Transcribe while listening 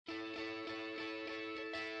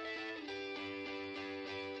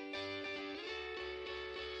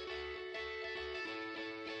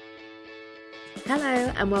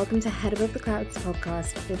Hello and welcome to Head Above the Clouds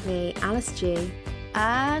podcast with me, Alice G.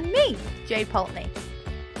 And me, Jade Poultney.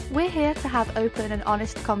 We're here to have open and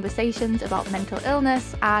honest conversations about mental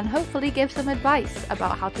illness and hopefully give some advice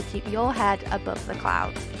about how to keep your head above the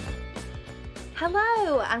clouds.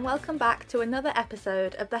 Hello and welcome back to another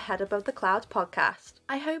episode of the Head Above the Clouds podcast.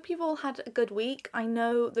 I hope you've all had a good week. I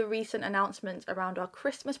know the recent announcements around our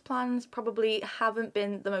Christmas plans probably haven't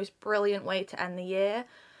been the most brilliant way to end the year,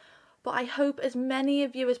 but I hope as many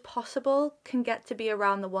of you as possible can get to be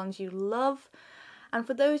around the ones you love. And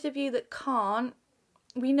for those of you that can't,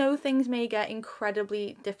 we know things may get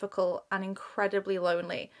incredibly difficult and incredibly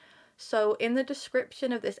lonely. So in the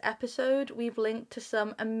description of this episode, we've linked to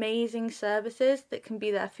some amazing services that can be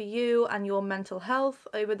there for you and your mental health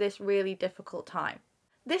over this really difficult time.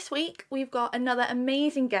 This week, we've got another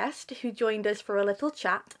amazing guest who joined us for a little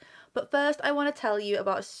chat. But first, I want to tell you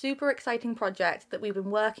about a super exciting project that we've been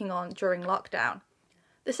working on during lockdown.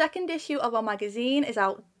 The second issue of our magazine is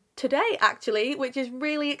out today, actually, which is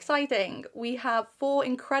really exciting. We have 4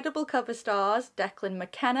 incredible cover stars, Declan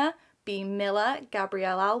McKenna, B. Miller,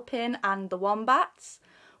 Gabrielle Alpin and the Wombats.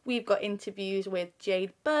 We've got interviews with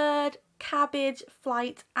Jade Bird, Cabbage,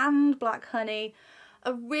 Flight and Black Honey.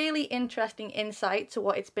 A really interesting insight to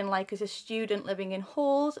what it's been like as a student living in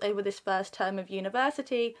halls over this first term of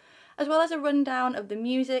university, as well as a rundown of the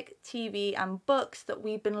music, TV and books that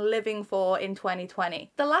we've been living for in 2020.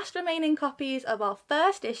 The last remaining copies of our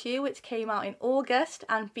first issue, which came out in August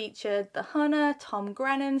and featured the Hunter, Tom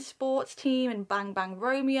Grennan sports team and Bang Bang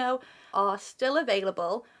Romeo, are still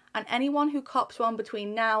available, and anyone who cops one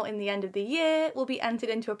between now and the end of the year will be entered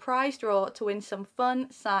into a prize draw to win some fun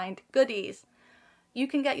signed goodies. You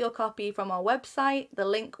can get your copy from our website. The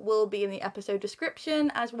link will be in the episode description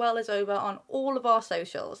as well as over on all of our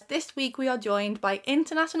socials. This week we are joined by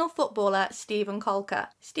international footballer Steven Caulker.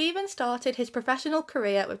 Steven started his professional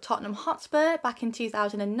career with Tottenham Hotspur back in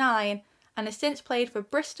 2009 and has since played for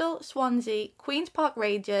Bristol, Swansea, Queen's Park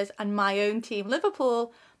Rangers and my own team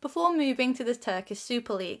Liverpool before moving to the Turkish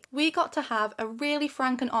Super Lig. We got to have a really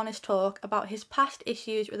frank and honest talk about his past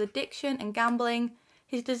issues with addiction and gambling,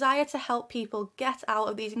 his desire to help people get out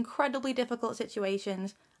of these incredibly difficult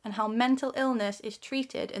situations, and how mental illness is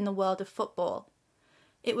treated in the world of football.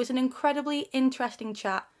 It was an incredibly interesting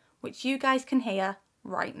chat, which you guys can hear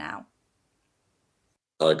right now.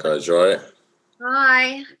 Hi guys, you alright?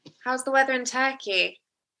 Hi, how's the weather in Turkey?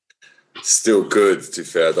 Still good, to be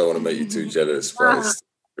fair. I don't want to make you too jealous, but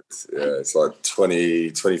it's like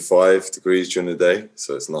 20, 25 degrees during the day,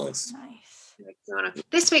 so it's nice.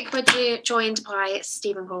 This week we're joined by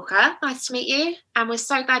Steven Caulker. Nice to meet you, and we're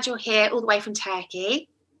so glad you're here all the way from Turkey.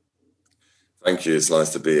 Thank you, it's nice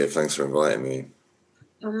to be here. Thanks for inviting me.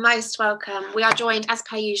 You're most welcome. We are joined, as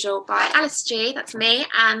per usual, by Alice G, that's me,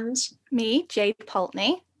 and Me, Jade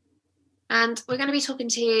Poultney. And we're going to be talking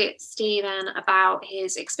to Steven about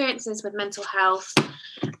his experiences with mental health.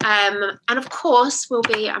 And of course,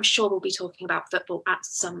 I'm sure we'll be talking about football at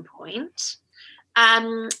some point.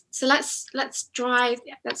 So let's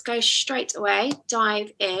go straight away,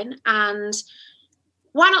 dive in, and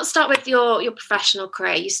why not start with your professional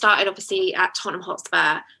career? You started obviously at Tottenham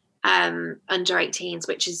Hotspur under 18s,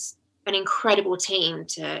 which is an incredible team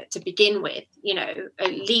to begin with, you know, a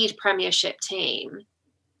lead Premiership team.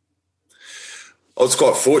 I was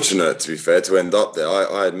quite fortunate, to be fair, to end up there.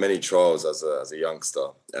 I had many trials as a youngster.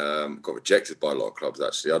 Got rejected by a lot of clubs,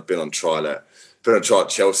 actually. I'd been on trial at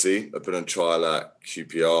Chelsea. I've been on trial at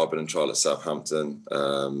QPR. I've been on trial at Southampton.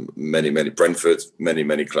 Many Brentford.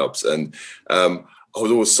 Many clubs. And I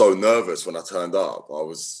was always so nervous when I turned up. I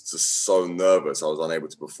was just so nervous. I was unable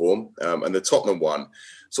to perform. And the Tottenham one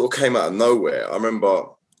sort of came out of nowhere. I remember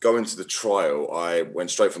going to the trial. I went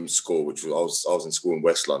straight from school, which was I was in school in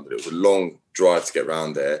West London. It was a long drive to get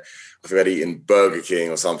around there. I think I'd eaten Burger King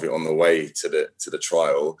or something on the way to the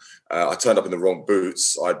trial. I turned up in the wrong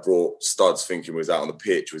boots. I brought studs thinking it was out on the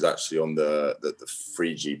pitch. It was actually on the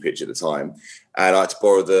 3G pitch at the time. And I had to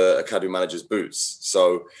borrow the academy manager's boots.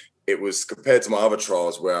 So it was, compared to my other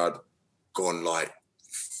trials where I'd gone like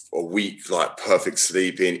a week, like perfect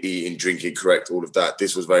sleeping, eating, drinking correct, all of that.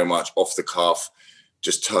 This was very much off the cuff,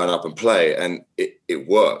 just turn up and play. And it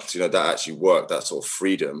worked. You know, that actually worked, that sort of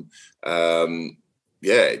freedom. I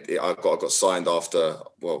got signed after,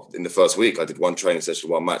 in the first week. I did one training session,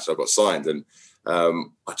 one match, I got signed. And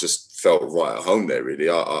I just felt right at home there, really.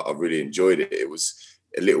 I really enjoyed it. It was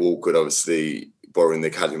a little awkward, obviously, borrowing the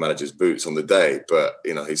academy manager's boots on the day. But,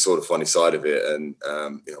 you know, he saw the funny side of it. And,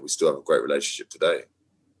 we still have a great relationship today.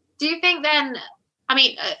 Do you think then, I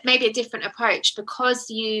mean, maybe a different approach because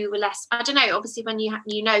you were less, I don't know, obviously when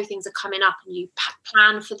you know things are coming up and you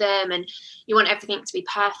plan for them and you want everything to be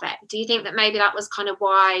perfect. Do you think that maybe that was kind of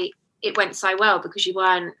why it went so well, because you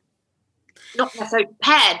weren't not necessarily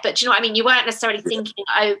prepared, but do you know what I mean? You weren't necessarily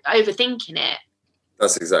overthinking it.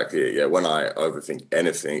 That's exactly it. Yeah, when I overthink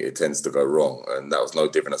anything, it tends to go wrong, and that was no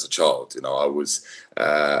different as a child. You know, I was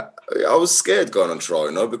scared going on trial,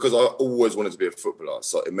 you know, because I always wanted to be a footballer.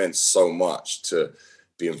 So it meant so much to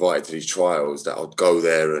be invited to these trials that I'd go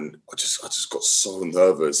there, and I just got so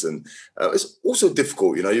nervous. And it's also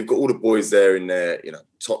difficult, you know. You've got all the boys there in their, you know,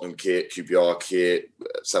 Tottenham kit, QPR kit,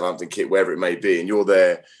 Southampton kit, wherever it may be, and you're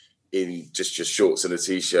there in just your shorts and a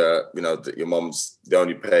t-shirt, you know, that your mum's the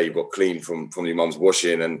only pair you got clean from your mum's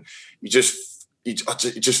washing, and you just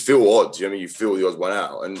feel odd. You know what I mean? You feel the odds went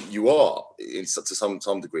out, and you are to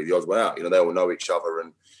some degree the odds went out. You know, they all know each other,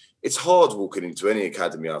 and it's hard walking into any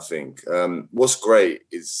academy. I think what's great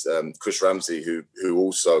is Chris Ramsey, who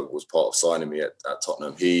also was part of signing me at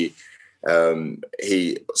Tottenham. He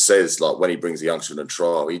says, like, when he brings a youngster in a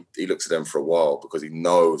trial, he looks at them for a while because he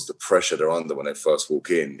knows the pressure they're under when they first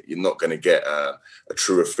walk in. You're not going to get a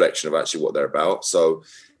true reflection of actually what they're about. So,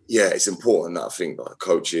 yeah, it's important that I think like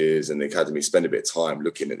coaches and the academy spend a bit of time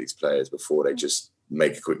looking at these players before they just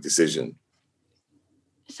make a quick decision.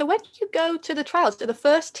 So when did you go to the trials? To the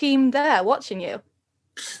first team there watching you?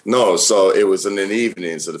 No, so it was in an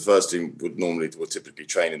evening. So the first team would typically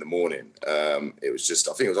train in the morning. It was just,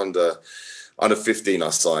 I think it was under 15 I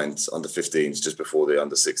signed, under 15s just before the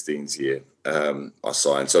under 16s year I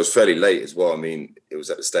signed. So it was fairly late as well. I mean, it was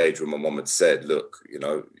at the stage where my mum had said, look, you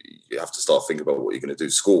know, you have to start thinking about what you're going to do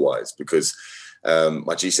school-wise, because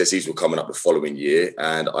my GCSEs were coming up the following year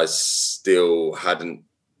and I still hadn't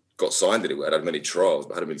got signed anywhere. I'd had many trials,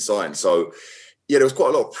 but hadn't been signed. So yeah, there was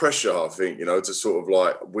quite a lot of pressure, I think, you know, to sort of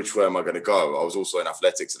like, which way am I going to go? I was also in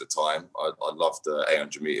athletics at the time. I loved the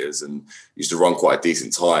 800 meters and used to run quite a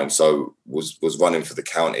decent time. So was running for the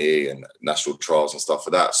county and national trials and stuff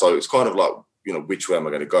for that. So it's kind of like, you know, which way am I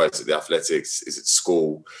going to go? Is it the athletics? Is it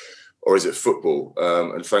school? Or is it football?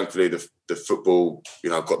 And thankfully, the football, you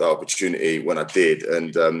know, I got that opportunity when I did.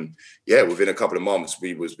 And yeah, within a couple of months,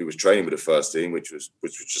 we was training with the first team, which was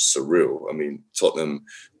just surreal. I mean, Tottenham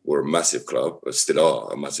were a massive club, but still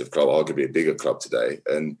are a massive club, arguably a bigger club today.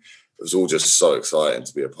 And it was all just so exciting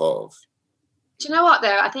to be a part of. Do you know what,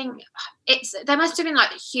 though? I think there must have been like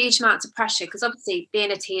huge amounts of pressure, because obviously being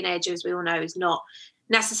a teenager, as we all know, is not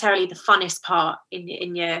necessarily the funnest part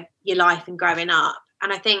in your life and growing up.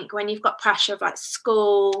 And I think when you've got pressure of like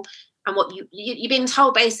school and what you've been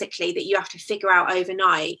told basically that you have to figure out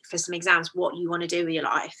overnight for some exams what you want to do with your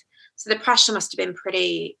life. So the pressure must have been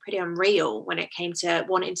pretty unreal when it came to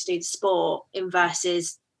wanting to do the sport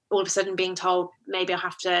versus all of a sudden being told maybe I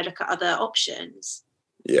have to look at other options.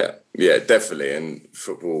 Yeah, definitely. And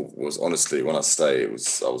football was, honestly, when I say I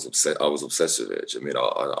was obsessed with it. I mean,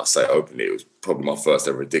 I say openly, it was probably my first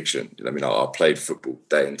ever addiction. I mean, I played football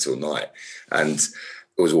day until night, and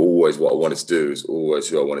it was always what I wanted to do. It was always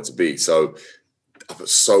who I wanted to be. So I put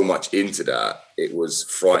so much into that. It was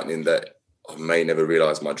frightening that I may never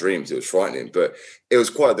realise my dreams. It was frightening, but it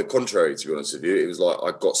was quite the contrary, to be honest with you. It was like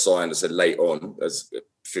I got signed, I said, late on, as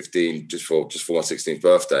 15, just for my 16th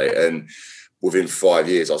birthday, and within 5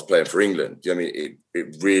 years, I was playing for England. You know what I mean?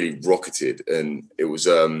 It really rocketed, and it was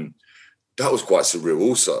that was quite surreal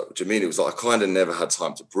also. Do you mean? It was like I kind of never had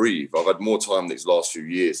time to breathe. I've had more time these last few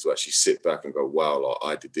years to actually sit back and go, wow, like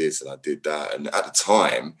I did this and I did that. And at the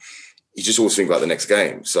time, you just always think about the next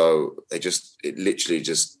game. So it literally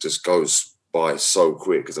just goes by so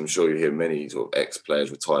quick, because I'm sure you hear many sort of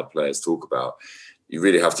ex-players, retired players talk about, you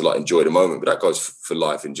really have to like enjoy the moment. But that goes for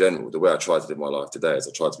life in general. The way I try to live my life today is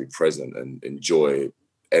I try to be present and enjoy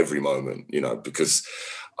every moment, you know, because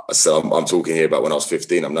I'm talking here about when I was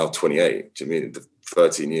 15, I'm now 28. Do you mean the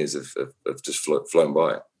 13 years have just flown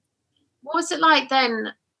by? What was it like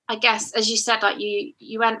then? I guess, as you said, like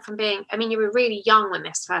you went from being, I mean, you were really young when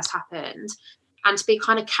this first happened, and to be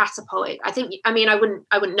kind of catapulted. I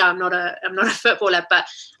wouldn't know. I'm not a footballer, but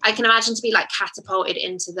I can imagine to be like catapulted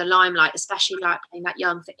into the limelight, especially like playing that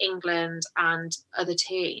young for England and other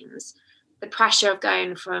teams. The pressure of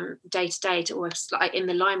going from day to day to almost like in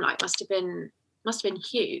the limelight must have been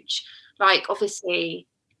huge. Like, obviously,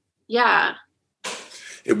 yeah.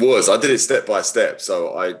 It was. I did it step by step.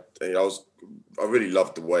 So I really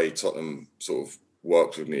loved the way Tottenham sort of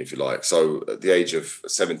worked with me, if you like. So at the age of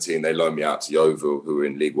 17, they loaned me out to Yeovil, who were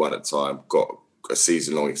in League One at the time. Got a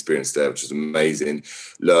season-long experience there, which was amazing.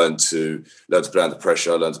 Learned to play under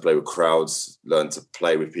pressure, learned to play with crowds, learned to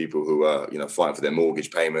play with people who are, you know, fighting for their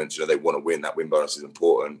mortgage payments. You know, they want to win. That win bonus is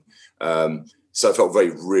important. So it felt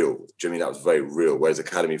very real. Do you know what I mean? That was very real. Whereas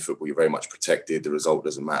academy football, you're very much protected. The result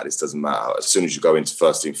doesn't matter. This doesn't matter. As soon as you go into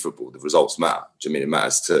first team football, the results matter. Do you know what I mean? It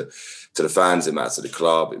matters to the fans. It matters to the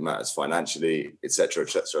club. It matters financially, etc.,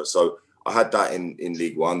 etc. So I had that in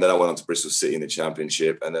League One. Then I went on to Bristol City in the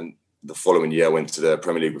Championship. And then the following year, I went to the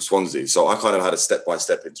Premier League with Swansea. So I kind of had a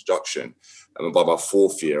step-by-step introduction. And by my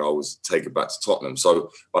fourth year, I was taken back to Tottenham.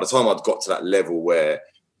 So by the time I'd got to that level where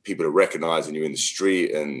people are recognising you in the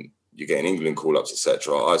street and you're getting England call-ups,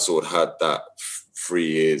 etc., I sort of had that 3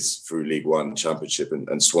 years through League One, Championship,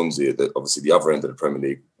 and Swansea, obviously the other end of the Premier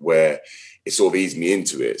League, where it sort of eased me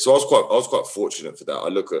into it. So I was quite fortunate for that. I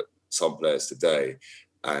look at some players today,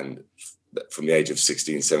 and from the age of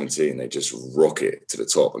 16, 17, they just rocket to the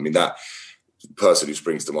top. I mean, that person who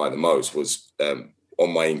springs to mind the most was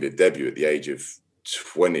on my England debut at the age of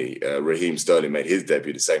 20. Raheem Sterling made his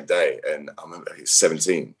debut the same day, and I remember he was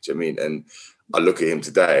 17. Do you know what I mean? And I look at him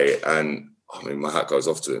today and I mean, my hat goes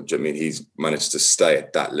off to him. Do you know what I mean? He's managed to stay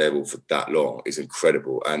at that level for that long. It's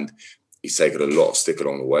incredible. And he's taken a lot of stick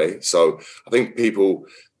along the way. So I think people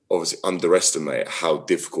obviously underestimate how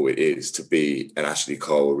difficult it is to be an Ashley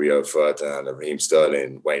Cole, Rio Ferdinand, Raheem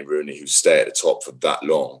Sterling, Wayne Rooney, who stay at the top for that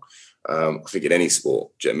long. I think in any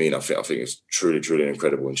sport, do you know what I mean? I think it's truly, truly an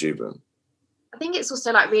incredible achievement. I think it's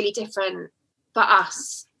also like really different for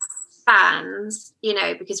us fans, you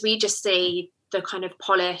know, because we just see the kind of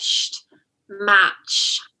polished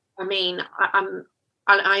match. I mean,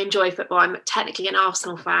 I enjoy football. I'm technically an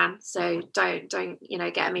Arsenal fan, so don't you know,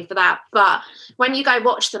 get at me for that. But when you go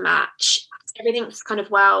watch the match, everything's kind of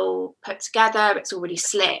well put together. It's already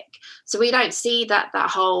slick, so we don't see that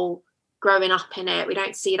whole growing up in it. We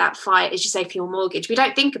don't see that fight, as you say, for your mortgage. We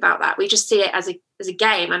don't think about that. We just see it as a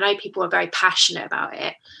game. I know people are very passionate about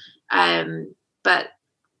it, but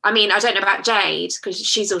I mean, I don't know about Jade because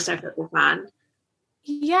she's also a football fan.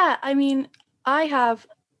 Yeah, I mean, I have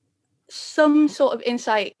some sort of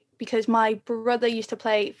insight because my brother used to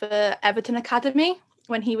play for Everton Academy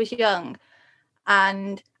when he was young.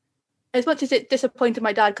 And as much as it disappointed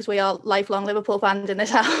my dad, because we are lifelong Liverpool fans in this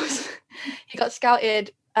house, he got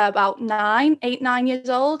scouted about 9 years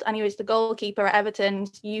old, and he was the goalkeeper at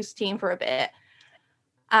Everton's youth team for a bit.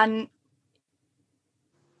 And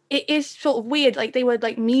it is sort of weird, like they were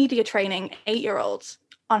like media training 8-year-olds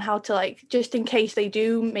on how to, like, just in case they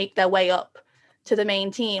do make their way up to the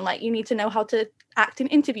main team, like you need to know how to act in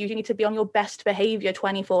interviews, you need to be on your best behaviour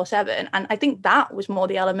 24/7. And I think that was more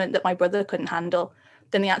the element that my brother couldn't handle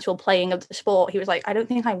than the actual playing of the sport. He was like, I don't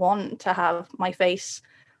think I want to have my face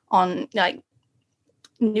on like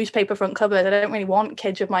newspaper front covers. I don't really want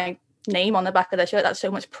kids with my name on the back of their shirt. That's so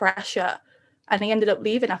much pressure. And he ended up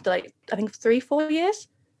leaving after like, I think 3-4 years.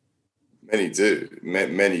 Many do.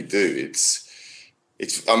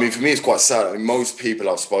 It's, I mean, for me, it's quite sad. I mean, most people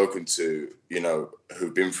I've spoken to, you know,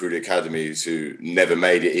 who've been through the academies who never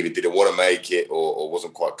made it, either didn't want to make it or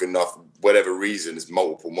wasn't quite good enough, whatever reason, there's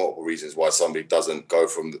multiple reasons why somebody doesn't go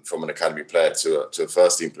from an academy player to a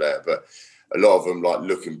first team player. But a lot of them, like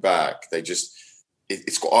looking back, they just,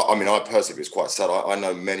 it's got, I mean, I personally, it's quite sad. I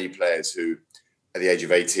know many players who at the age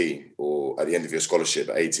of 18 or at the end of your scholarship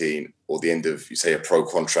at 18 or the end of, you say, a pro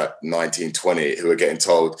contract, 19, 20, who are getting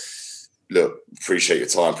told, look, appreciate your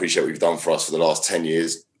time, appreciate what you've done for us for the last 10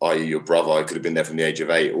 years, i.e. your brother, I could have been there from the age of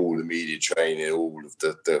 8, all the media training, all of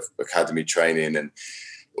the academy training and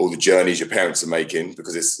all the journeys your parents are making,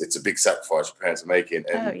 because it's a big sacrifice your parents are making.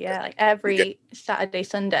 And, like every Saturday,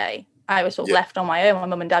 Sunday, I was sort of left on my own. My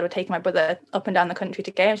mum and dad were taking my brother up and down the country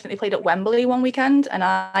to games. I think they played at Wembley one weekend and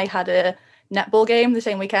I had a netball game the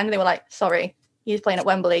same weekend. And they were like, sorry, he's playing at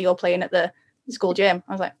Wembley, you're playing at the school gym.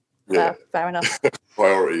 I was like, fair enough.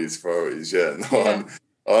 Priorities, yeah. No,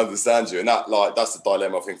 I understand you. And that's the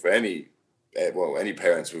dilemma, I think, for any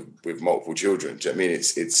parents with multiple children. Do you know what I mean?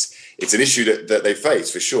 It's an issue that they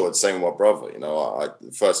face, for sure. The same with my brother. You know,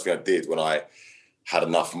 the first thing I did when I had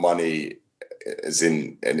enough money, as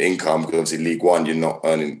in an income, because obviously League One, you're not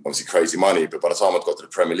earning obviously crazy money, but by the time I got to the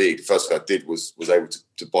Premier League, the first thing I did was able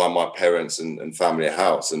to buy my parents and family a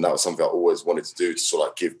house. And that was something I always wanted to do, to sort of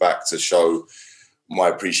like give back, to show my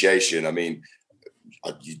appreciation. I mean,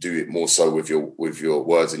 you do it more so with your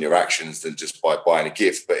words and your actions than just by buying a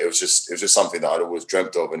gift. But it was just something that I'd always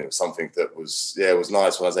dreamt of, and it was something that was it was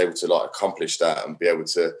nice when I was able to like accomplish that and be able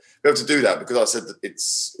to do that, because I said that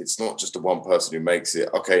it's not just the one person who makes it.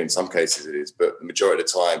 Okay, in some cases it is, but the majority of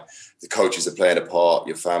the time the coaches are playing a part,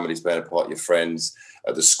 your family's playing a part, your friends,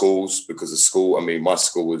 the schools, because the school, I mean, my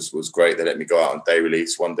school was great. They let me go out on day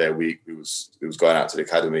release 1 day a week. We was going out to the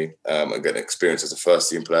academy and getting experience as a first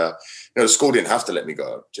team player. You know, the school didn't have to let me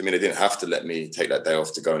go. I mean, they didn't have to let me take that day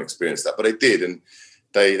off to go and experience that, but they did. And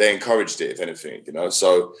they encouraged it, if anything, you know.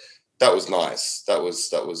 So that was nice. That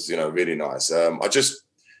was really nice. I just,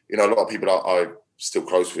 a lot of people I'm still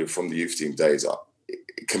close with from the youth team days.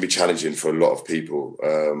 It can be challenging for a lot of people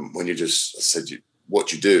when you just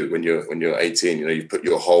what you do when you're 18. You put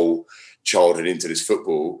your whole childhood into this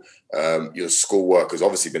football. Your schoolwork has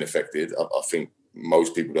obviously been affected. I think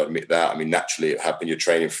most people don't admit that. I mean, naturally, it happened. You're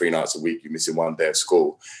training 3 nights a week. You're missing 1 day of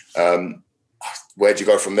school. Where do you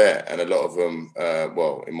go from there? And a lot of them,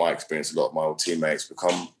 in my experience, a lot of my old teammates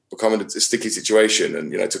become in a sticky situation,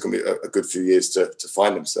 and it took them a good few years to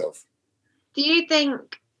find themselves. Do you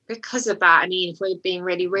think because of that, I mean, if we're being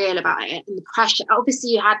really real about it, and the pressure, obviously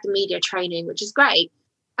you had the media training, which is great.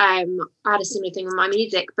 I had a similar thing with my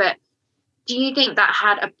music, but do you think that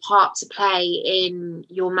had a part to play in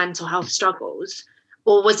your mental health struggles,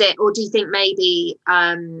 or do you think maybe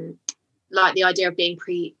like the idea of being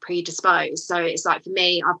predisposed? So it's like, for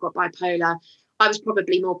me, I've got bipolar. I was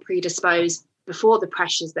probably more predisposed before the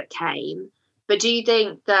pressures that came, but do you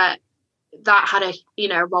think that had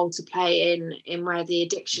a role to play in where the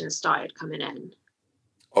addiction started coming in?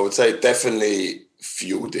 I would say it definitely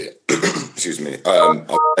fueled it. Excuse me.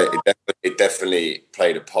 It definitely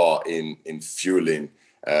played a part in fueling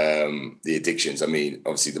the addictions. I mean,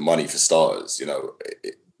 obviously the money for starters.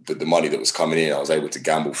 The money that was coming in, I was able to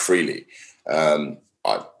gamble freely. I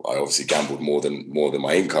obviously gambled more than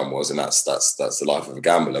my income was, and that's the life of a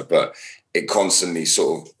gambler. But it constantly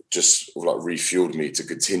sort of just like refueled me to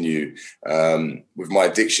continue with my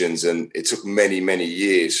addictions, and it took many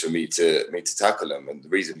years for me to tackle them. And the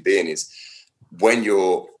reason being is, when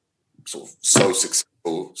you're sort of so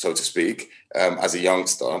successful, so to speak, as a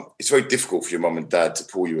youngster, it's very difficult for your mum and dad to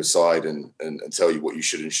pull you aside and tell you what you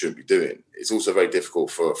should and shouldn't be doing. It's also very difficult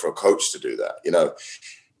for a coach to do that.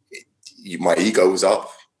 My ego was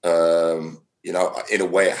up. In a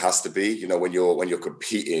way it has to be. When you're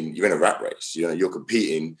competing, you're in a rat race. You're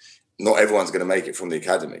competing. Not everyone's going to make it from the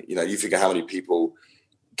academy. You figure how many people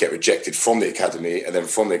get rejected from the academy, and then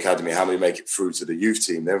from the academy, how many make it through to the youth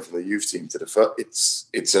team, then from the youth team to the first.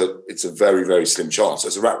 It's a very, very slim chance. So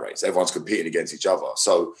it's a rat race. Everyone's competing against each other.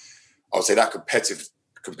 So I would say that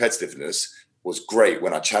competitiveness was great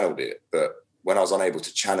when I channeled it, but when I was unable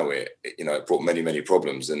to channel it, it brought many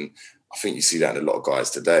problems. And I think you see that in a lot of guys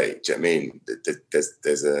today. Do you know what I mean?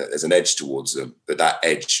 There's an edge towards them, but that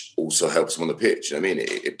edge also helps them on the pitch. You know what I mean?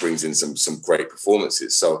 It brings in some great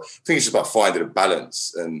performances. So I think it's just about finding a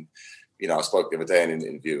balance. And, I spoke the other day in an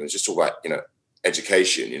interview and just talk about,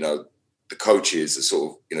 education. The coaches are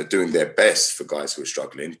sort of, doing their best for guys who are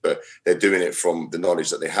struggling, but they're doing it from the knowledge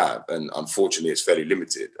that they have. And unfortunately, it's fairly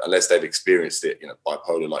limited unless they've experienced it,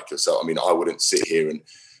 bipolar like yourself. I mean, I wouldn't sit here and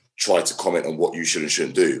try to comment on what you should and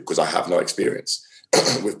shouldn't do because I have no experience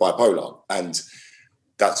with bipolar. And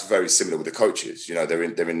that's very similar with the coaches. They're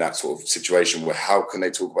in that sort of situation where how can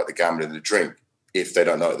they talk about the gambling and the drink if they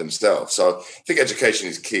don't know it themselves? So I think education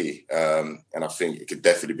is key. And I think it could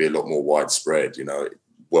definitely be a lot more widespread,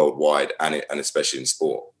 worldwide and especially in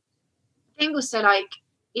sport. I think also, like,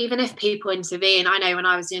 even if people intervene, I know when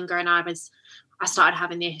I was younger and I started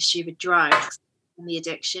having the issue with drugs and the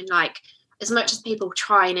addiction, like, as much as people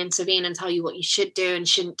try and intervene and tell you what you should do and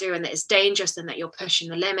shouldn't do and that it's dangerous and that you're pushing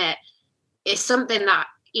the limit, it's something that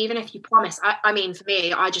even if you promise, I mean, for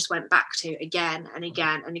me, I just went back to again and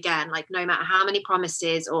again and again, like no matter how many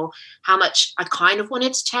promises or how much I kind of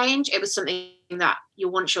wanted to change, it was something that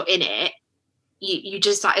once you're in it, you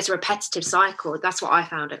just, like, it's a repetitive cycle. That's what I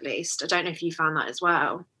found, at least. I don't know if you found that as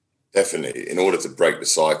well. Definitely. In order to break the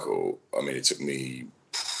cycle, I mean, it took me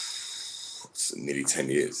nearly 10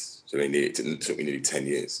 years. So it took me nearly 10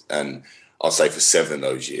 years. And I'll say for 7 of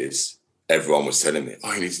those years, everyone was telling me,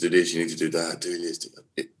 oh, you need to do this, you need to do that, do this.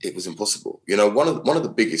 It was impossible. One of the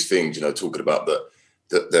biggest things, talking about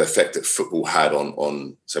the effect that football had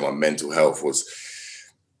on, say, my mental health was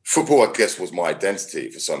football, I guess, was my identity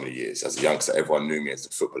for so many years. As a youngster, everyone knew me as a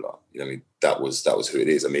footballer. I mean, that was who it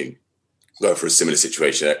is. I mean, going for a similar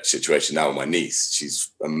situation now with my niece.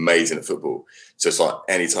 She's amazing at football. So it's like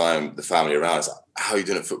anytime the family around is like, how are you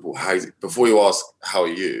doing at football? Before you ask, how are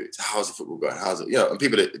you? It's, how's the football going? How's it? And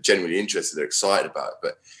people are genuinely interested, they're excited about it,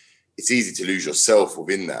 but it's easy to lose yourself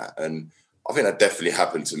within that. And I think that definitely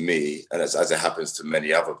happened to me, and as it happens to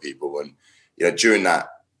many other people. And, during that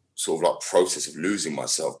sort of like process of losing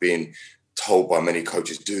myself, being told by many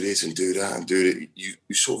coaches, do this and do that and do it, you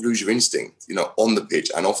sort of lose your instinct, on the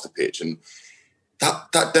pitch and off the pitch. And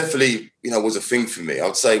that definitely, was a thing for me. I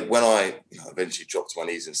would say when I eventually dropped to my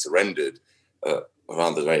knees and surrendered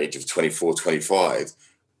around the age of 24, 25,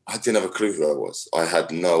 I didn't have a clue who I was. I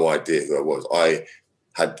had no idea who I was. I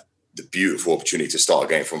had the beautiful opportunity to start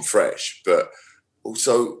again from fresh, but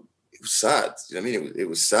also it was sad. You know what I mean? It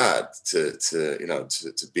was sad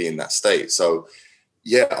to be in that state. So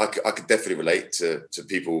yeah, I could definitely relate to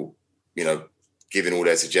people, you know, giving all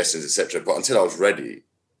their suggestions, etc. But until I was ready,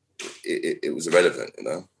 it was irrelevant, you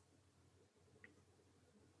know.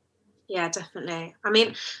 Yeah, definitely. I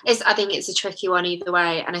mean, I think it's a tricky one either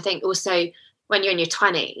way. And I think also when you're in your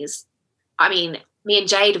 20s, I mean, me and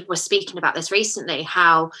Jade were speaking about this recently,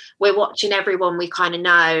 how we're watching everyone we kind of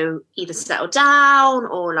know either settle down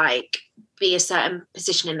or like be a certain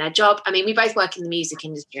position in their job. I mean, we both work in the music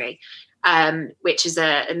industry, which is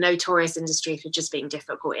a notorious industry for just being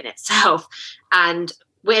difficult in itself. And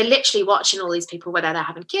we're literally watching all these people, whether they're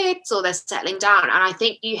having kids or they're settling down. And I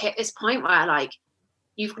think you hit this point where like,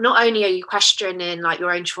 you've not only are you questioning like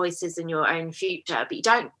your own choices and your own future,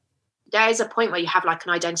 but there is a point where you have like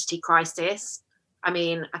an identity crisis. I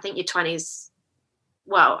mean, I think your 20s,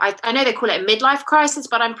 well, I know they call it a midlife crisis,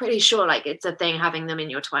 but I'm pretty sure like it's a thing having them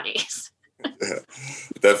in your 20s. Yeah,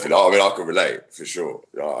 definitely. I mean, I can relate for sure.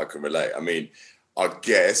 I can relate. I mean, I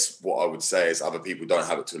guess what I would say is other people don't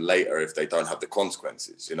have it till later if they don't have the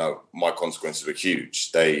consequences. You know, my consequences were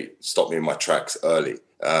huge. They stopped me in my tracks early.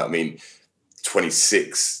 I mean,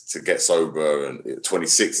 26 to get sober, and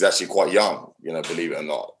 26 is actually quite young, you know, believe it or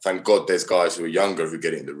not. Thank God there's guys who are younger who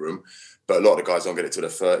get it in the room, but a lot of the guys don't get it till they're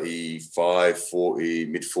 35, 40,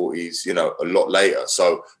 mid-40s, you know, a lot later.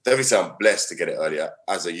 So definitely say I'm blessed to get it earlier,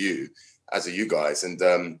 as are you guys.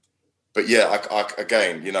 And but yeah, I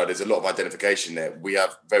again, you know, there's a lot of identification there. We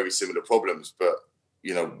have very similar problems, but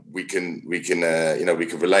you know, we can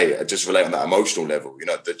relate. Just relate on that emotional level. You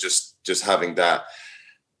know, that just having that.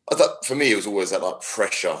 I thought for me, it was always that like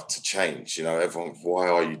pressure to change. You know, everyone, why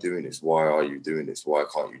are you doing this? Why are you doing this? Why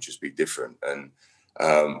can't you just be different? And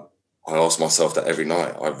I ask myself that every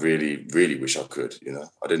night. I really, really wish I could. You know,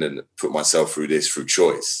 I didn't put myself through this through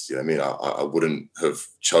choice. You know what I mean? I wouldn't have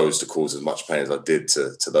chose to cause as much pain as I did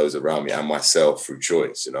to those around me and myself through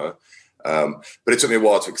choice. You know, but it took me a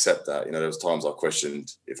while to accept that. You know, there was times I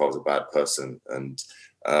questioned if I was a bad person, and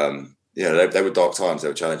you know, they were dark times. They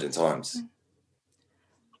were challenging times.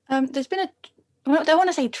 There's been I don't want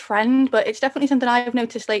to say trend, but it's definitely something I've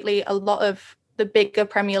noticed lately. A lot of the bigger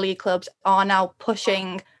Premier League clubs are now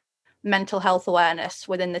pushing mental health awareness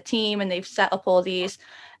within the team, and they've set up all these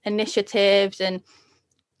initiatives, and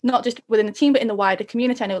not just within the team, but in the wider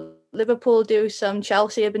community. I know Liverpool do some,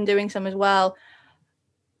 Chelsea have been doing some as well.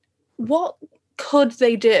 What could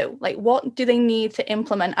they do? Like, what do they need to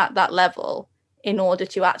implement at that level in order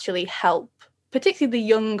to actually help, particularly the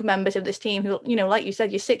young members of this team who, you know, like you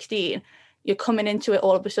said, you're 16, you're coming into it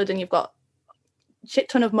all of a sudden, you've got a shit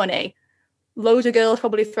ton of money, loads of girls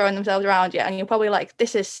probably throwing themselves around you, and you're probably like,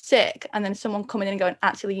 this is sick. And then someone coming in and going,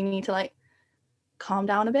 actually, you need to like calm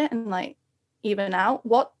down a bit and like even out.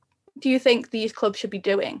 What do you think these clubs should be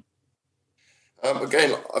doing?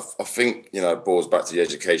 Again, I think, you know, it boils back to the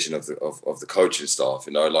education of the coaching staff.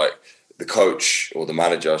 You know, like the coach or the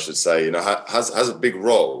manager, I should say, you know, has a big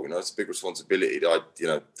role. You know, it's a big responsibility. You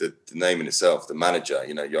know, the name in itself, the manager.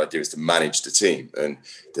 You know, your idea is to manage the team, and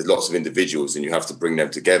there's lots of individuals, and you have to bring them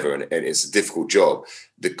together, and it's a difficult job.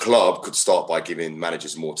 The club could start by giving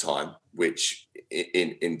managers more time, which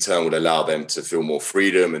in turn would allow them to feel more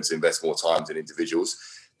freedom and to invest more time in individuals.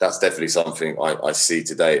 That's definitely something I see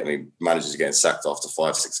today. I mean, managers are getting sacked after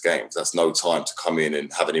 5-6 games. That's no time to come in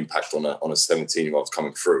and have an impact on a 17-year-old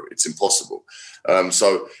coming through. It's impossible.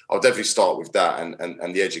 So I'll definitely start with that,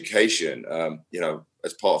 and the education. You know,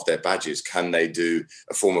 as part of their badges, can they do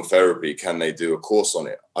a form of therapy? Can they do a course on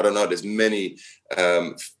it? I don't know. There's many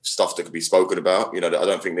stuff that could be spoken about. You know, I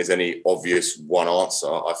don't think there's any obvious one answer.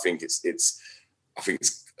 I think it's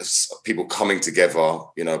people coming together,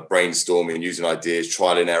 you know, brainstorming, using ideas,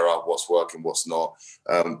 trial and error, what's working, what's not.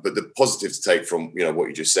 But the positive to take from, you know, what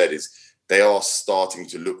you just said is they are starting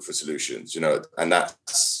to look for solutions, you know, and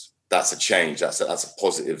that's a change. That's a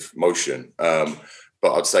positive motion.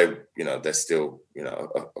 But I'd say, you know, they're still, you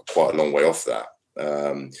know, quite a long way off that.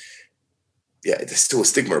 Yeah, there's still a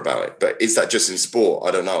stigma about it. But is that just in sport?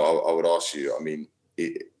 I don't know. I would ask you. I mean,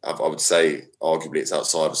 I would say arguably it's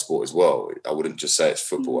outside of sport as well. I wouldn't just say it's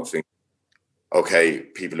football. I think, okay,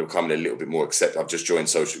 people are becoming a little bit more accepting. I've just joined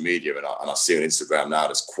social media, and I see on Instagram now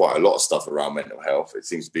there's quite a lot of stuff around mental health. It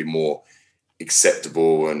seems to be more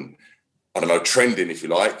acceptable and, I don't know, trending, if you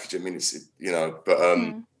like. Do you mean it's, you know, but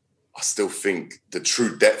I still think the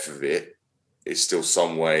true depth of it is still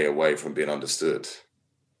some way away from being understood.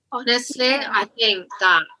 Honestly, I think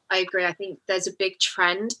that I agree. I think there's a big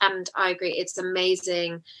trend, and I agree. It's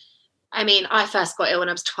amazing I mean, I first got ill when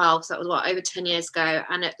I was 12, so that was over 10 years ago.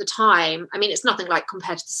 And at the time, I mean, it's nothing like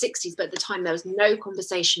compared to the 60s, but at the time there was no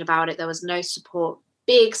conversation about it. There was no support,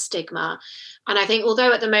 big stigma. And I think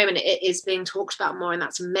although at the moment it is being talked about more, and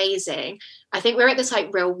that's amazing, I think we're at this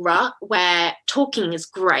like real rut where talking is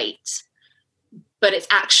great, but it's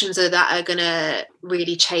actions that are going to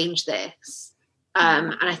really change this.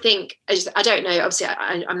 And I think, I don't know, obviously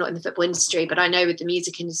I'm not in the football industry, but I know with the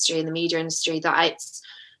music industry and the media industry that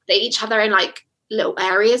they each have their own like little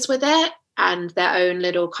areas with it and their own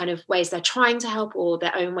little kind of ways they're trying to help, or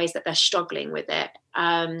their own ways that they're struggling with it.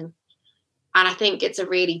 And I think it's a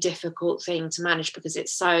really difficult thing to manage because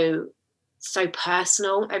it's so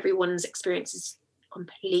personal. Everyone's experience is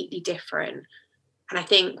completely different. And I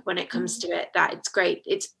think when it comes to it, that it's great.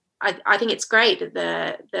 I think it's great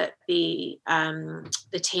that the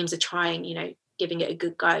teams are trying, you know, giving it a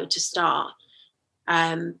good go to start.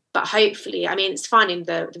 But hopefully, I mean, it's finding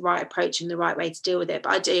the right approach and the right way to deal with it.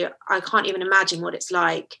 But I can't even imagine what it's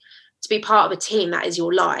like to be part of a team that is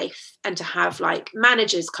your life and to have like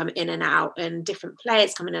managers come in and out and different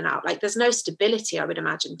players come in and out. Like there's no stability, I would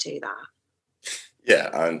imagine, to that. Yeah,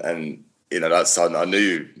 and you know, that's I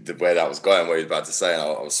knew where that was going, what you were about to say, and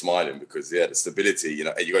I was smiling because the stability. You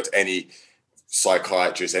know, you go to any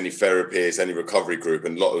psychiatrist, any therapist, any recovery group,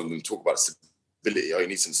 and a lot of them talk about stability. Oh, you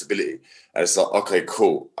need some stability, and it's like, okay,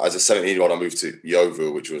 cool. As a 17-year-old, I moved to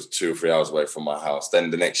Yeovil, which was 2 or 3 hours away from my house. Then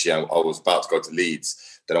the next year, I was about to go to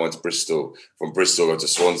Leeds. Then I went to Bristol. From Bristol, I go to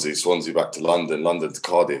Swansea back to London to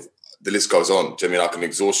Cardiff. The list goes on. Do you know what I mean? I can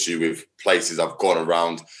exhaust you with places I've gone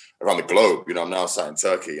around the globe. You know, I'm now sat in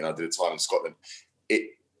Turkey, and I did a time in Scotland.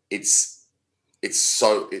 It's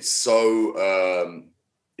so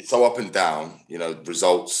up and down. You know, the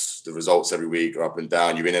results every week are up and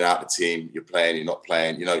down. You're in and out of the team. You're playing. You're not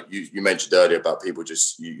playing. You know, you mentioned earlier about people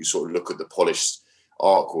just you sort of look at the polished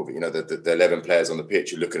arc of it. You know, the 11 players on the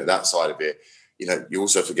pitch. You're looking at that side of it. You know, you're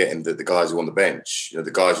also forgetting the guys who are on the bench. You know, the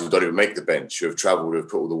guys who don't even make the bench, who have travelled, who have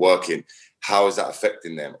put all the work in. How is that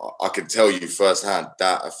affecting them? I can tell you firsthand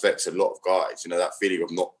that affects a lot of guys. You know, that feeling of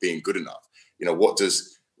not being good enough. You know, what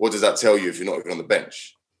does that tell you if you're not even on the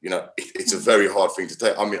bench? You know, it's a very hard thing to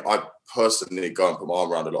take. I mean, I personally go and put my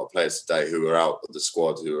arm around a lot of players today who are out of the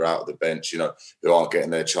squad, who are out of the bench, you know, who aren't getting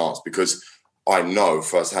their chance, because I know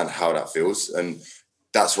firsthand how that feels. And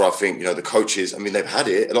that's where I think, you know, the coaches, I mean, they've had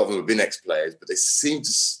it. A lot of them have been ex-players, but they seem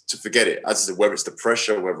to forget it. As I said, whether it's the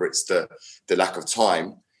pressure, whether it's the lack of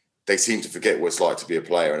time, they seem to forget what it's like to be a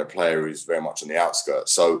player, and a player who's very much on the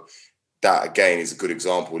outskirts. So that, again, is a good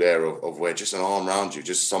example there of where just an arm around you,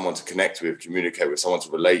 just someone to connect with, communicate with, someone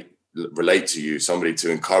to relate to you, somebody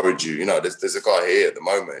to encourage you. You know, there's a guy here at the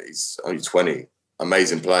moment, he's only 20,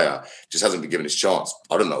 amazing player, just hasn't been given his chance.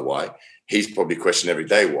 I don't know why. He's probably questioning every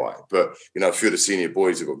day why. But, you know, a few of the senior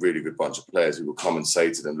boys have got a really good bunch of players who will come and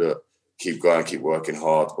say to them, look, keep going, keep working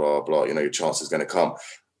hard, blah, blah, you know, your chance is going to come.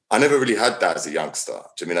 I never really had that as a youngster.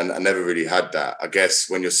 Do you mean I never really had that? I guess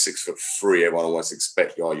when you're 6'3", everyone always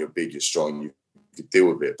expects, oh, you're big, you're strong, you could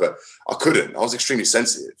deal with it. But I couldn't. I was extremely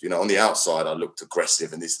sensitive. You know, on the outside, I looked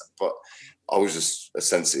aggressive and this, but I was just a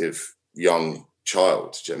sensitive young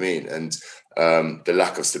child. Do you know what I mean? And the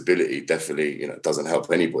lack of stability definitely, you know, doesn't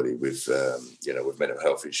help anybody with, you know, with mental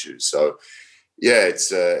health issues. So, yeah,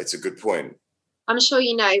 it's a good point. I'm sure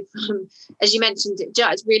you know, from, as you mentioned,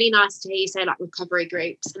 it's really nice to hear you say like recovery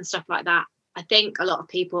groups and stuff like that. I think a lot of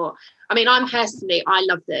people, I mean, I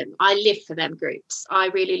love them. I live for them groups. I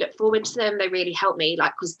really look forward to them. They really help me,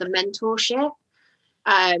 like, because the mentorship,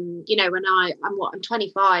 you know, when I'm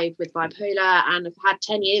 25 with bipolar and I've had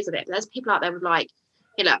 10 years of it. But there's people out there with like,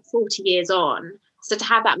 you know, 40 years on. So to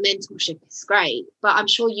have that mentorship is great. But I'm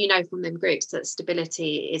sure you know from them groups that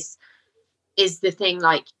stability is the thing.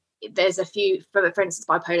 Like, there's a few, for instance,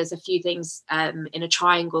 bipolar, there's a few things in a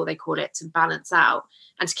triangle, they call it, to balance out.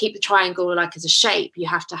 And to keep the triangle like as a shape, you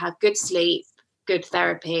have to have good sleep, good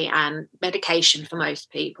therapy, and medication for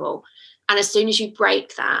most people. And as soon as you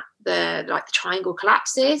break that, the triangle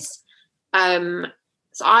collapses. So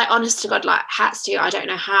I, honest to God, like, hats to you. I don't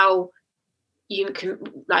know how you can,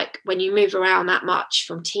 like, when you move around that much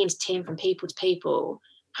from team to team, from people to people,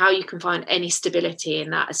 how you can find any stability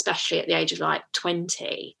in that, especially at the age of like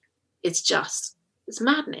 20. It's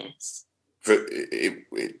madness.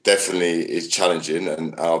 It definitely is challenging,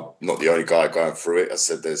 and I'm not the only guy going through it. I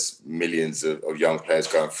said there's millions of young players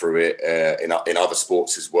going through it in other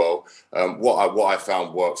sports as well. What I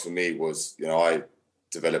found worked for me was, you know,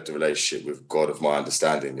 developed a relationship with God of my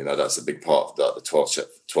understanding. You know, that's a big part of the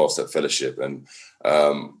 12-step fellowship. And,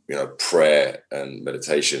 you know, prayer and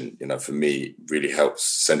meditation, you know, for me really helps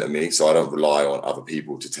center me. So I don't rely on other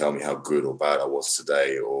people to tell me how good or bad I was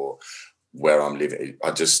today or where I'm living.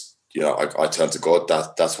 I just, you know, I turn to God.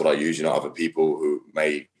 That's what I use. You know, other people who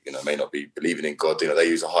may not be believing in God, you know, they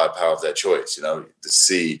use a higher power of their choice. You know, the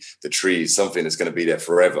sea, the trees, something that's going to be there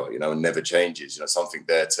forever, you know, and never changes, you know, something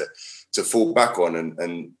there to fall back on.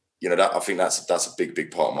 And you know, that I think that's a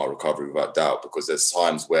big part of my recovery without doubt, because there's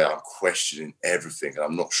times where I'm questioning everything and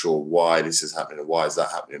I'm not sure why this is happening and why is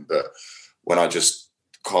that happening. But when I just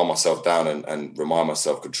calm myself down and remind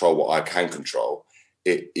myself, control what I can control,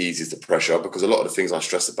 it eases the pressure, because a lot of the things I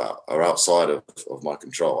stress about are outside of my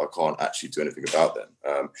control. I can't actually do anything about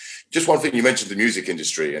them. Just one thing, you mentioned the music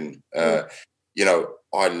industry, and you know,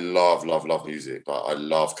 I love music. I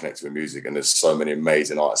love connecting with music, and there's so many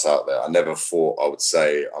amazing artists out there. I never thought I would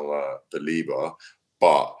say I'm a believer,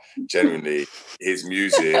 but genuinely his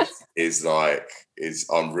music is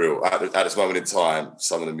unreal. At this moment in time,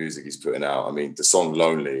 some of the music he's putting out, I mean, the song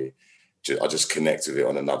Lonely, I just connect with it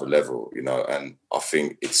on another level, you know, and I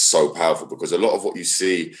think it's so powerful, because a lot of what you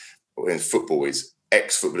see in football is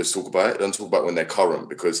ex-footballers talk about it. They don't talk about when they're current,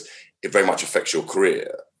 because it very much affects your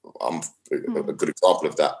career. I'm a good example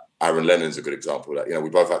of that. Aaron Lennon's a good example of that. You know,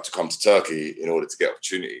 we both had to come to Turkey in order to get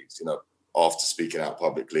opportunities, you know, after speaking out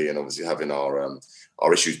publicly and obviously having our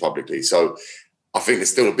issues publicly. So I think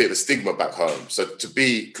there's still a bit of a stigma back home. So to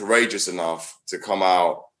be courageous enough to come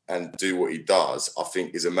out and do what he does, I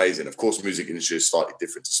think is amazing. Of course, music industry is slightly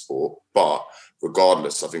different to sport, but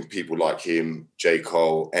regardless, I think people like him, J.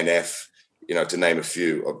 Cole, NF, you know, to name a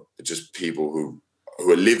few, are just people who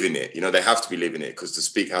are living it. You know, they have to be living it, because to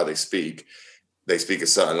speak how they speak a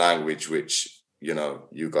certain language, which, you know,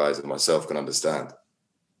 you guys and myself can understand.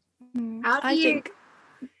 How do you...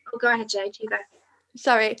 Oh, go ahead, Jade, you go.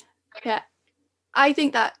 Sorry. Yeah. I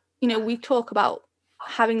think that, you know, we talk about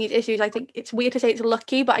having these issues. I think it's weird to say it's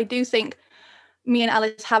lucky, but I do think me and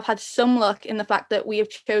Alice have had some luck in the fact that we have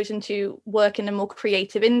chosen to work in a more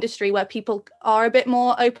creative industry where people are a bit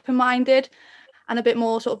more open-minded and a bit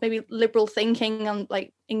more sort of maybe liberal thinking and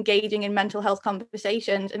like engaging in mental health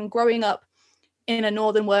conversations. And growing up in a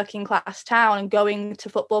northern working class town and going to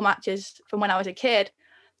football matches from when I was a kid,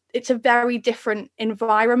 it's a very different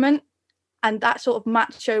environment, and that sort of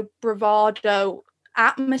macho bravado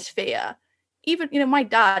atmosphere. Even, you know, my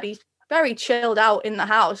dad, he's very chilled out in the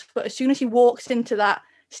house, but as soon as he walks into that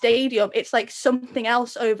stadium, it's like something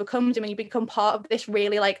else overcomes him and you become part of this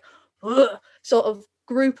really like sort of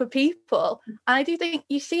group of people. And I do think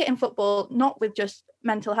you see it in football, not with just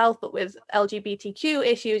mental health, but with LGBTQ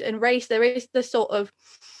issues and race. There is this sort of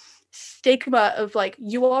stigma of like,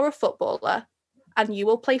 you are a footballer and you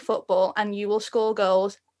will play football and you will score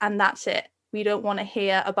goals and that's it. We don't want to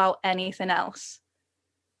hear about anything else.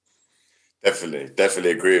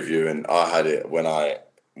 Definitely agree with you. And I had it when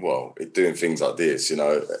doing things like this, you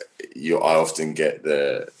know, I often get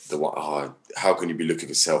the how can you be looking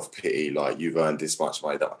for self-pity? Like, you've earned this much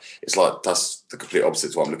money. It's like, that's the complete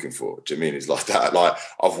opposite to what I'm looking for. Do you mean? It's like that. Like,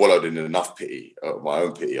 I've wallowed in enough pity, my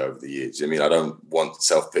own pity over the years. Do you mean? I don't want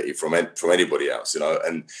self-pity from anybody else, you know.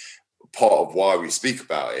 And part of why we speak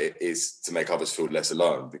about it is to make others feel less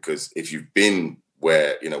alone, because if you've been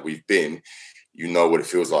where, you know, we've been, you know what it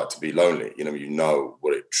feels like to be lonely. You know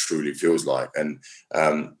what it truly feels like. And,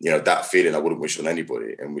 you know, that feeling I wouldn't wish on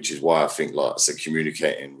anybody. And which is why I think, like I said,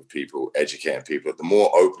 communicating with people, educating people, the more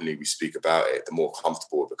openly we speak about it, the more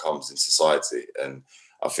comfortable it becomes in society. And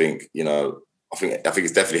I think, you know, I think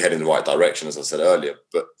it's definitely heading in the right direction, as I said earlier,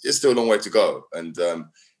 but it's still a long way to go. And,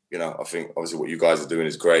 you know, I think obviously what you guys are doing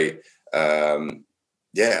is great.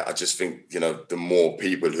 I just think, you know, the more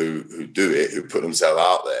people who do it, who put themselves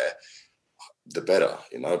out there, the better,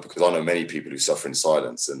 you know, because I know many people who suffer in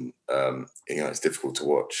silence, and you know, it's difficult to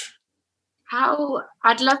watch.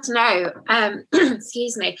 I'd love to know,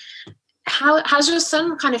 excuse me, how's your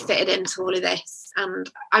son kind of fitted into all of this? And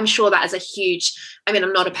I'm sure that is a huge, I mean,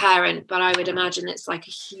 I'm not a parent, but I would imagine it's like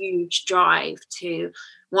a huge drive to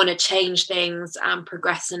want to change things and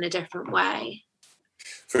progress in a different way.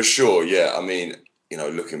 For sure, yeah. I mean, you know,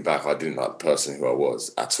 looking back, I didn't like the person who I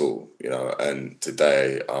was at all, you know, and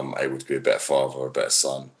today I'm able to be a better father, a better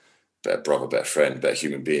son, better brother, better friend, better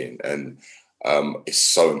human being. And it's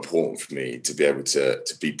so important for me to be able to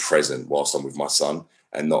be present whilst I'm with my son,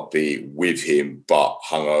 and not be with him but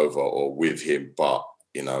hungover, or with him but,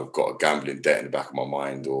 you know, got a gambling debt in the back of my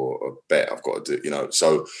mind, or a bet I've got to do, you know.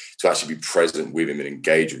 So to actually be present with him and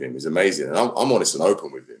engage with him is amazing. And I'm honest and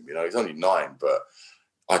open with him, you know. He's only 9, but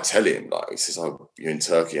I tell him, like, he says, "Oh, you're in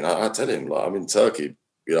Turkey," and I tell him, like, I'm in Turkey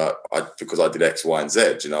you know, because I did X, Y, and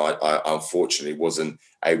Z. You know, I unfortunately wasn't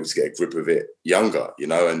able to get a grip of it younger. You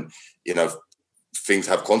know, and you know, things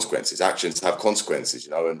have consequences. Actions have consequences.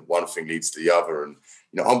 You know, and one thing leads to the other. And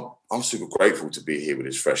you know, I'm super grateful to be here with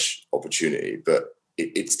this fresh opportunity, but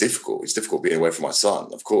it's difficult. It's difficult being away from my son,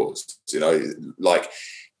 of course. You know, like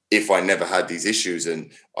if I never had these issues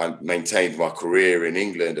and I maintained my career in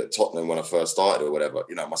England at Tottenham when I first started or whatever,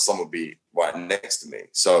 you know, my son would be right next to me.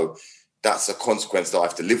 So that's a consequence that I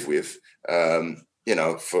have to live with, you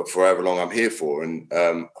know, for however long I'm here for. And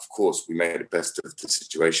of course, we made the best of the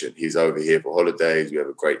situation. He's over here for holidays. We have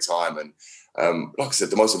a great time. And like I said,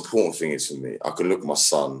 the most important thing is for me, I can look my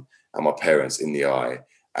son and my parents in the eye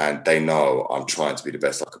and they know I'm trying to be the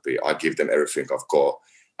best I could be. I give them everything I've got.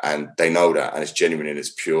 And they know that, and it's genuine and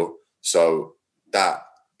it's pure. So that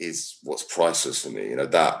is what's priceless for me. You know,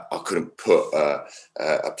 that I couldn't put a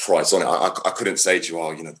price on it. I couldn't say to you, oh,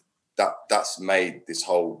 you know, that's made this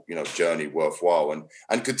whole, you know, journey worthwhile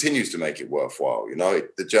and continues to make it worthwhile. You know,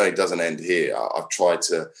 the journey doesn't end here. I've tried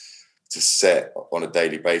to set on a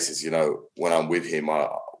daily basis, you know, when I'm with him,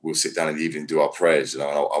 we'll sit down in the evening and do our prayers, you know,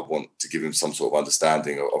 and I want to give him some sort of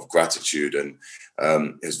understanding of gratitude. And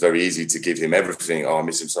it's very easy to give him everything. Oh, I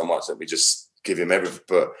miss him so much. Let me just give him everything.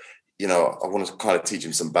 But, you know, I want to kind of teach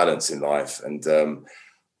him some balance in life. And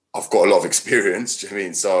I've got a lot of experience, do you know what I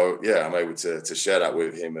mean? So, yeah, I'm able to share that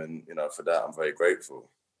with him. And, you know, for that, I'm very grateful.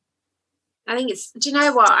 I think do you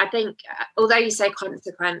know what? I think, although you say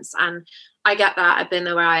consequence, and I get that, I've been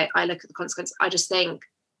there where I look at the consequence, I just think,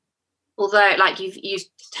 although like you've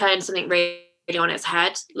turned something really on its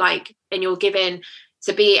head, like, and you're given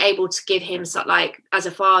to be able to give him like as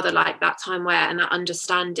a father, like that time where, and that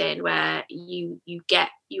understanding where you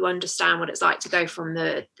understand what it's like to go from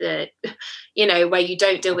the you know, where you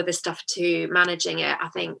don't deal with this stuff to managing it. I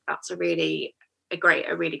think that's a really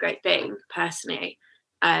great thing personally.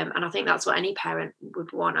 And I think that's what any parent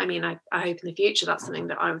would want. I mean, I hope in the future that's something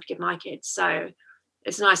that I would give my kids. So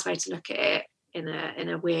it's a nice way to look at it in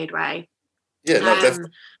a weird way. Yeah, no,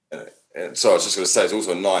 definitely. And so I was just going to say, it's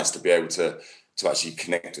also nice to be able to actually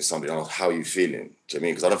connect with somebody on how are you feeling. Do you know what I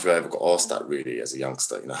mean? Because I don't think I ever got asked that really as a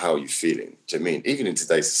youngster. You know, how are you feeling? Do you know what I mean? Even in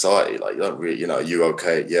today's society, like you don't really, you know, are you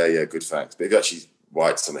okay? Yeah, good, thanks. But if you actually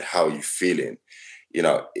write something, how are you feeling? You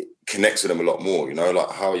know, it connects with them a lot more. You know, like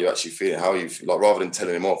how are you actually feeling? How are you like rather than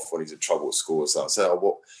telling him off when he's in trouble at school or something? Say,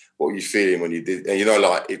 oh, what were you feeling when you did? And you know,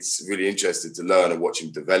 like it's really interesting to learn and watch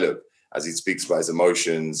him develop as he speaks about his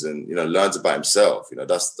emotions and, you know, learns about himself. You know,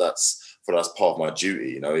 that's part of my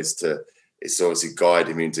duty, you know, it's obviously guide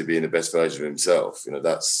him into being the best version of himself. You know,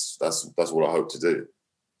 that's what I hope to do.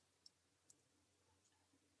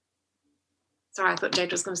 Sorry, I thought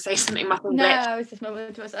Jade was going to say something. No, I was just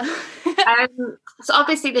mumbling to myself. So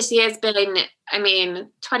obviously this year's been, I mean,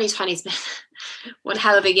 2020's been one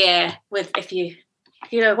hell of a year with, if you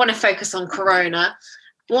want to focus on Corona.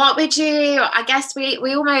 What would you, I guess we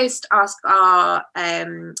almost ask our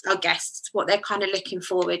guests what they're kind of looking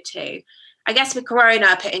forward to. I guess with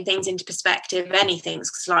Corona, putting things into perspective, anything's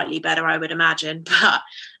slightly better, I would imagine. But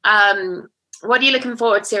what are you looking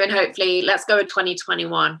forward to? And hopefully, let's go with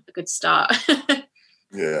 2021, a good start.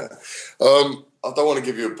 Yeah. I don't want to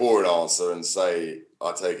give you a boring answer and say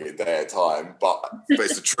I take it a day at a time, but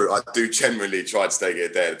it's the truth. I do generally try to take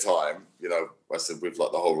it a day at a time. You know, I said with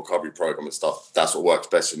like the whole recovery program and stuff, that's what works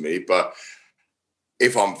best for me. But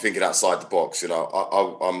if I'm thinking outside the box, you know,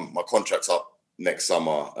 my contract's up next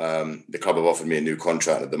summer. The club have offered me a new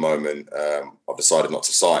contract at the moment. I've decided not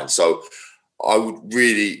to sign. So I would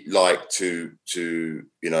really like to you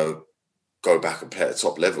know, go back and play at the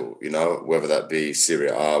top level, you know, whether that be Serie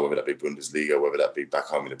A, whether that be Bundesliga, whether that be back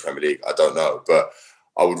home in the Premier League, I don't know. But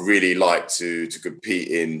I would really like to compete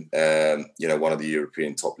in, you know, one of the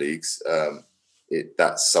European top leagues.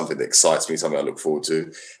 That's something that excites me, something I look forward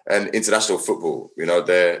to. And international football, you know,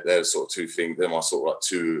 they're sort of two things. They're my sort of like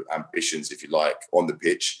two ambitions, if you like, on the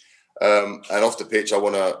pitch. And off the pitch, I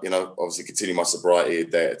want to, you know, obviously continue my sobriety a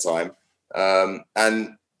day at a time.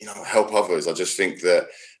 And, you know, help others. I just think that,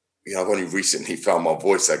 you know, I've only recently found my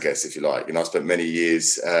voice, I guess, if you like. You know, I spent many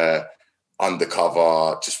years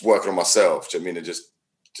undercover, just working on myself. Do you know what I mean? And just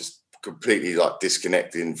completely like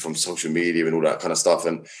disconnecting from social media and all that kind of stuff.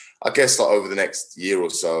 And I guess like over the next year or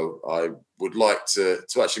so, I would like to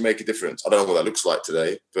actually make a difference. I don't know what that looks like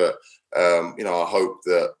today, but you know, I hope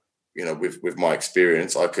that, you know, with my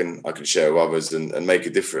experience, I can share with others and make a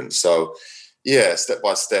difference. So yeah, step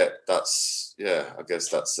by step, I guess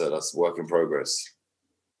that's work in progress.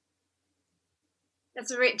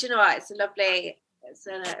 Do you know what? It's a really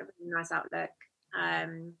nice outlook.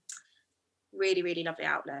 Really, really lovely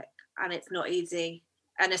outlook. And it's not easy.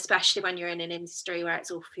 and especially when you're in an industry where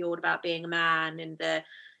it's all fueled about being a man and the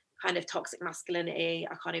kind of toxic masculinity,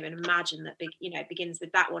 I can't even imagine that begins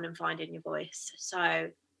with that one and finding your voice. So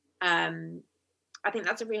I think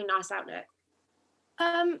that's a really nice outlet.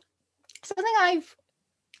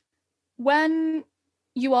 When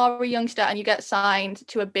you are a youngster and you get signed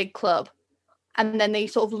to a big club and then they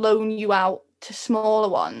sort of loan you out to smaller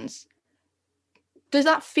ones, does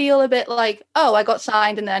that feel a bit like, oh, I got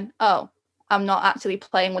signed and then, oh, I'm not actually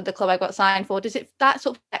playing with the club I got signed for? Does that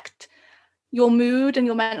sort of affect your mood and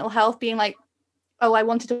your mental health, being like, oh, I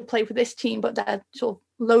wanted to play for this team, but they're sort of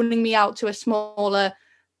loaning me out to a smaller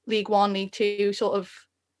League One, League Two sort of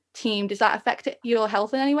team? Does that affect your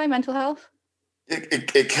health in any way, mental health?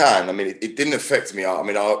 It can. I mean, it didn't affect me. I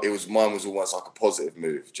mean, mine was almost like a positive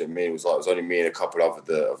move. Do you know what I mean? It was only me and a couple of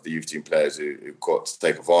the youth team players who got to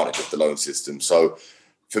take advantage of the loan system. So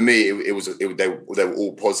for me, they were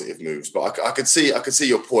all positive moves. But I could see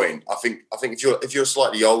your point. I think if you're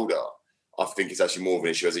slightly older, I think it's actually more of an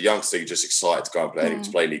issue. As a youngster, you're just excited to go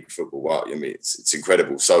and play league football. Wow, I mean, it's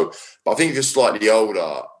incredible. So, but I think if you're slightly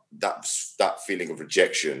older, that feeling of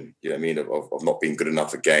rejection, you know what I mean, of not being good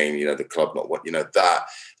enough again, you know, the club not what, you know, that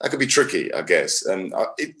could be tricky, I guess. And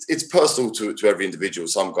it's personal to every individual.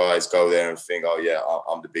 Some guys go there and think, oh yeah,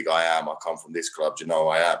 I'm the big I am. I come from this club, you know,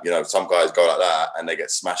 I am. You know, some guys go like that and they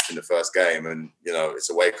get smashed in the first game, and you know, it's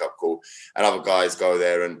a wake up call. And other guys go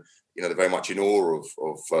there and, you know, they're very much in awe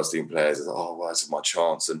of first team players. It's like, oh, well, this is my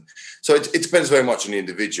chance. And so it depends very much on the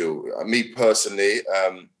individual. Me personally,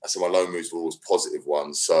 I said my loan moves were always positive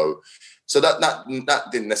ones. So that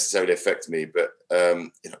didn't necessarily affect me, but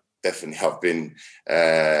you know, definitely I've been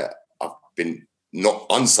not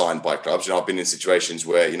unsigned by clubs. You know, I've been in situations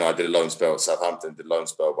where, you know, I did a loan spell at Southampton, did a loan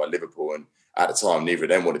spell by Liverpool, and at the time neither of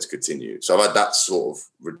them wanted to continue. So I've had that sort of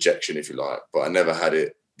rejection, if you like, but I never had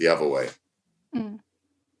it the other way. Mm.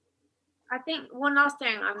 I think one last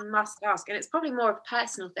thing I must ask, and it's probably more of a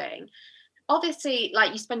personal thing. Obviously,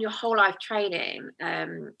 like, you spend your whole life training.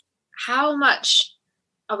 How much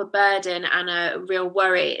of a burden and a real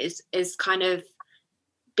worry is kind of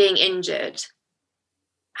being injured?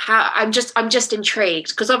 I'm just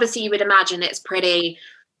intrigued, because obviously you would imagine it's pretty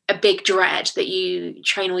a big dread that you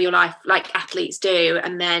train all your life like athletes do,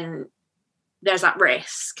 and then there's that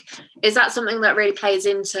risk. Is that something that really plays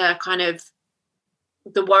into kind of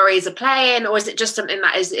the worries of playing, or is it just something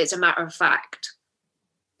that it's a matter of fact?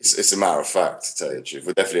 It's a matter of fact, to tell you the truth.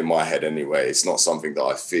 But definitely in my head anyway, it's not something that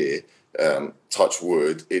I fear. Touch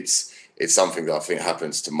wood, it's something that I think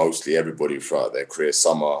happens to mostly everybody throughout their career.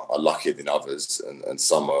 Some are luckier than others, and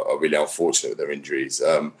some are really unfortunate with their injuries.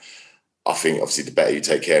 I think obviously the better you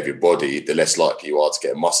take care of your body, the less likely you are to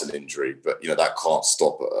get a muscle injury. But you know, that can't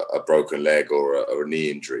stop a broken leg or a knee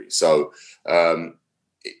injury. So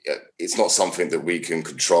it's not something that we can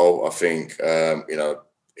control. I think, you know,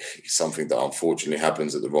 it's something that unfortunately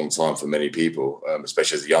happens at the wrong time for many people,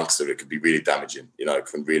 especially as a youngster. It could be really damaging, you know, it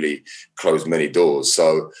can really close many doors.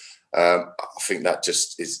 So I think that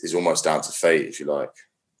just is almost down to fate, if you like.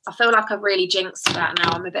 I feel like I've really jinxed that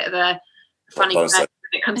now. I'm a bit of a funny person when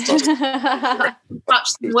it comes to touch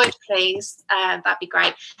some wood, please. That'd be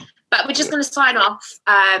great. But we're just going to sign off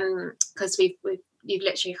because you've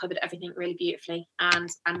literally covered everything really beautifully and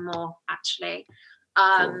more, actually.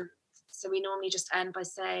 Cool. So we normally just end by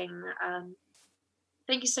saying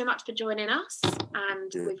thank you so much for joining us,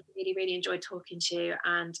 and we've really, really enjoyed talking to you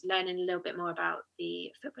and learning a little bit more about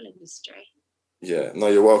the football industry. Yeah, no,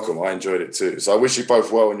 you're welcome. I enjoyed it too. So I wish you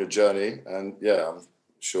both well on your journey, and yeah, I'm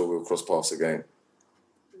sure we'll cross paths again.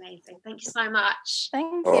 Amazing. Thank you so much.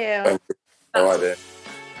 Thank All you. right, thank you. All right then.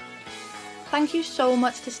 Thank you so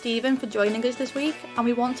much to Steven for joining us this week, and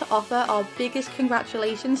we want to offer our biggest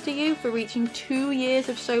congratulations to you for reaching 2 years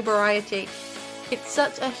of sobriety. It's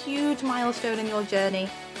such a huge milestone in your journey,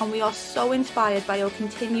 and we are so inspired by your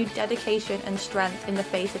continued dedication and strength in the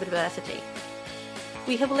face of adversity.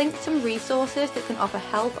 We have linked some resources that can offer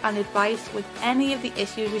help and advice with any of the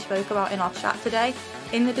issues we spoke about in our chat today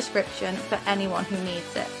in the description for anyone who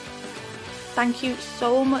needs it. Thank you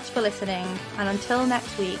so much for listening, and until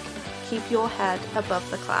next week, keep your head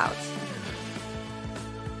above the clouds.